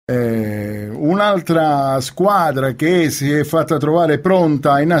un'altra squadra che si è fatta trovare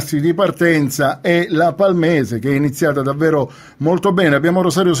pronta ai nastri di partenza è la Palmese, che è iniziata davvero molto bene. Abbiamo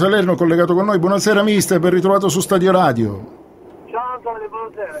Rosario Salerno collegato con noi. Buonasera mister, ben ritrovato su Stadio Radio. Ciao Antonio,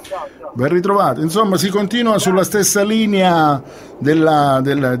 buonasera, ciao. Ben ritrovato. Insomma, si continua sulla stessa linea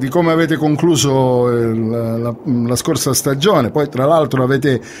di come avete concluso la scorsa stagione. Poi, tra l'altro,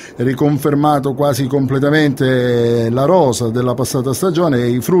 avete riconfermato quasi completamente la rosa della passata stagione e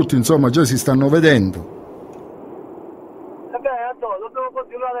i frutti, insomma, già si stanno vedendo. Antonio, dobbiamo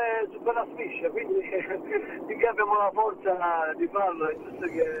continuare su quella striscia, quindi finché abbiamo la forza di farlo, è giusto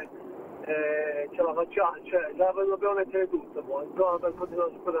che ce la facciamo, cioè dobbiamo mettere tutto poi, per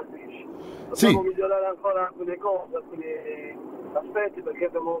continuare su quella striscia. Dobbiamo migliorare ancora alcune cose, alcuni aspetti, perché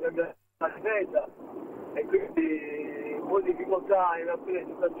abbiamo cambiato la difesa e quindi un po' di difficoltà in alcune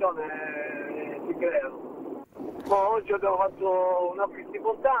situazioni si creano. Ma oggi abbiamo fatto un acquisto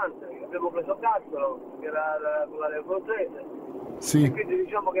importante, abbiamo preso Castro, che era la Fonte, e quindi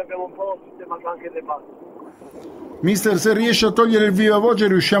diciamo che abbiamo un po' sistemato anche le basi. Mister, se riesce a togliere il viva voce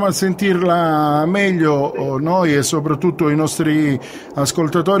riusciamo a sentirla meglio noi e soprattutto i nostri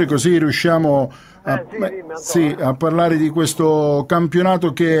ascoltatori, così riusciamo a parlare di questo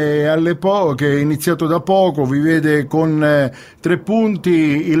campionato che è iniziato da poco. Vi vede con 3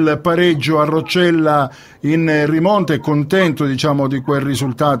 punti, il pareggio a Roccella in rimonta. È contento, diciamo, di quel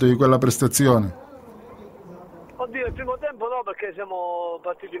risultato, di quella prestazione? Oddio, il primo tempo no, perché siamo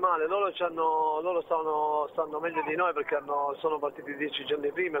partiti male, loro stanno meglio di noi perché sono partiti 10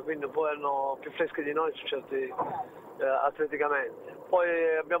 giorni prima, quindi un po' erano più freschi di noi su certi atleticamente.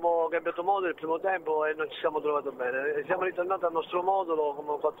 Poi abbiamo cambiato modo il primo tempo e non ci siamo trovati bene. Siamo ritornati al nostro modulo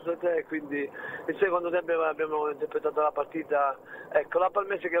come 4-3-3, quindi il secondo tempo abbiamo interpretato la partita. Ecco, la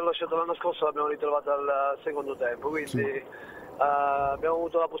Palmese che ho lasciato l'anno scorso l'abbiamo ritrovata al secondo tempo, quindi abbiamo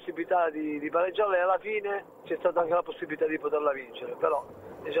avuto la possibilità di pareggiarla e alla fine c'è stata anche la possibilità di poterla vincere, però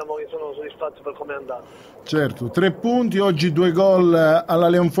diciamo che sono soddisfatto per come è andato. Certo, 3 punti, oggi 2 gol alla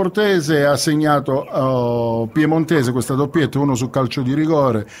Leonfortese, ha segnato Piemontese questa doppietta, uno su calcio di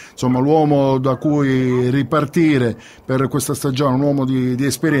rigore, insomma l'uomo da cui ripartire per questa stagione, un uomo di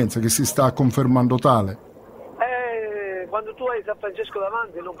esperienza che si sta confermando tale. Quando tu hai San Francesco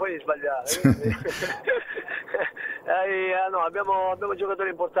davanti non puoi sbagliare. No, abbiamo giocatori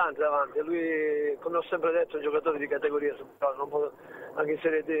importanti davanti, lui, come ho sempre detto, è un giocatore di categoria, anche in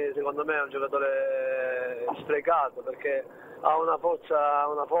Serie D secondo me è un giocatore sprecato perché ha una forza,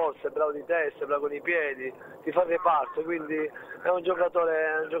 è bravo di testa, è bravo con i piedi, ti fa reparto, quindi è un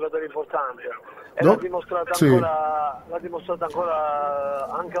giocatore importante e l'ha dimostrato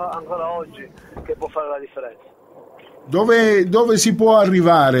ancora oggi che può fare la differenza. Dove si può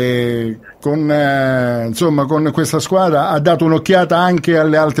arrivare con questa squadra? Ha dato un'occhiata anche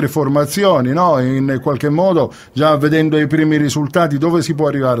alle altre formazioni, no? In qualche modo, già vedendo i primi risultati, dove si può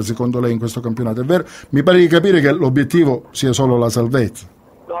arrivare secondo lei in questo campionato? È vero? Mi pare di capire che l'obiettivo sia solo la salvezza.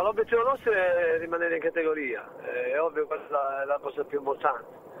 No, l'obiettivo nostro è rimanere in categoria, è ovvio, questa è la cosa più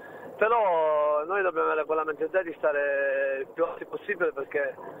importante. Però noi dobbiamo avere quella mentalità di stare il più alti possibile,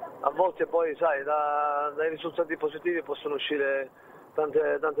 perché a volte poi sai dai risultati positivi possono uscire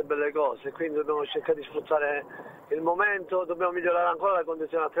tante belle cose, quindi dobbiamo cercare di sfruttare il momento, dobbiamo migliorare ancora la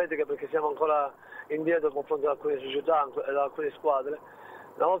condizione atletica perché siamo ancora indietro in confronto ad alcune società e ad alcune squadre.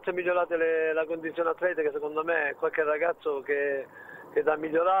 Una volta migliorate la condizione atletica, secondo me qualche ragazzo che da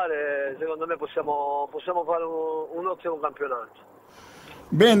migliorare, secondo me possiamo fare un ottimo campionato.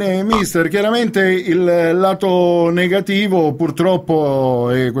 Bene mister, chiaramente il lato negativo purtroppo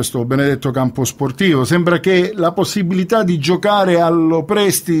è questo benedetto campo sportivo. Sembra che la possibilità di giocare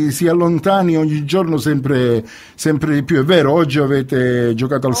all'Opresti si allontani ogni giorno sempre di più. È vero, oggi avete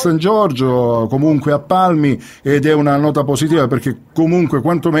giocato al San Giorgio, comunque a Palmi, ed è una nota positiva perché comunque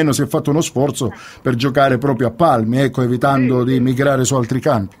quantomeno si è fatto uno sforzo per giocare proprio a Palmi, ecco, evitando di migrare su altri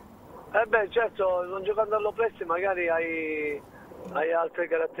campi. Certo, non giocando all'Opresti magari hai altre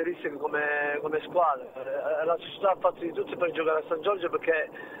caratteristiche come squadra. La società ha fatto di tutto per giocare a San Giorgio perché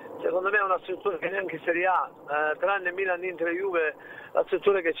secondo me è una struttura che neanche in Serie A, tranne Milan, Inter e Juve, la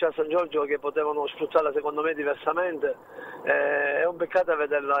struttura che c'è a San Giorgio, che potevano sfruttarla secondo me diversamente, è un peccato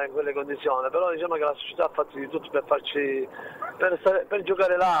vederla in quelle condizioni, però diciamo che la società ha fatto di tutto per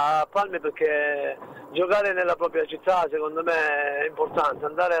giocare là a Palmi, perché giocare nella propria città secondo me è importante,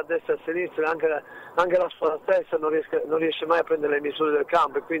 andare a destra e a sinistra, anche la squadra stessa non riesce mai a prendere le misure del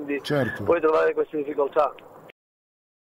campo e quindi puoi trovare queste difficoltà.